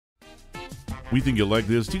We think you'll like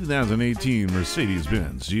this 2018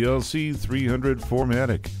 Mercedes-Benz GLC 300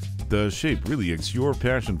 4MATIC. The shape really aches your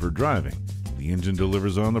passion for driving. The engine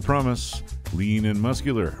delivers on the promise. Lean and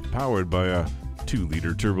muscular, powered by a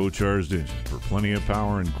 2-liter turbocharged engine for plenty of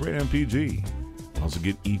power and great MPG. Also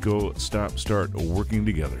get Eco Stop Start working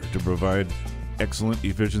together to provide excellent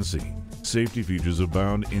efficiency. Safety features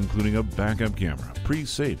abound, including a backup camera,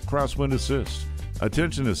 pre-safe crosswind assist,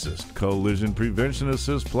 attention assist, collision prevention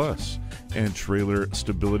assist plus, and trailer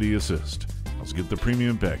stability assist. Also get the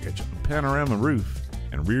premium package, panorama roof,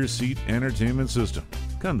 and rear seat entertainment system.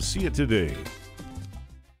 Come see it today.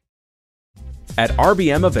 At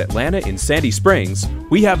RBM of Atlanta in Sandy Springs,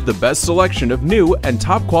 we have the best selection of new and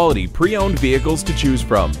top quality pre-owned vehicles to choose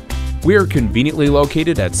from. We are conveniently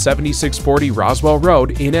located at 7640 Roswell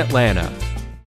Road in Atlanta.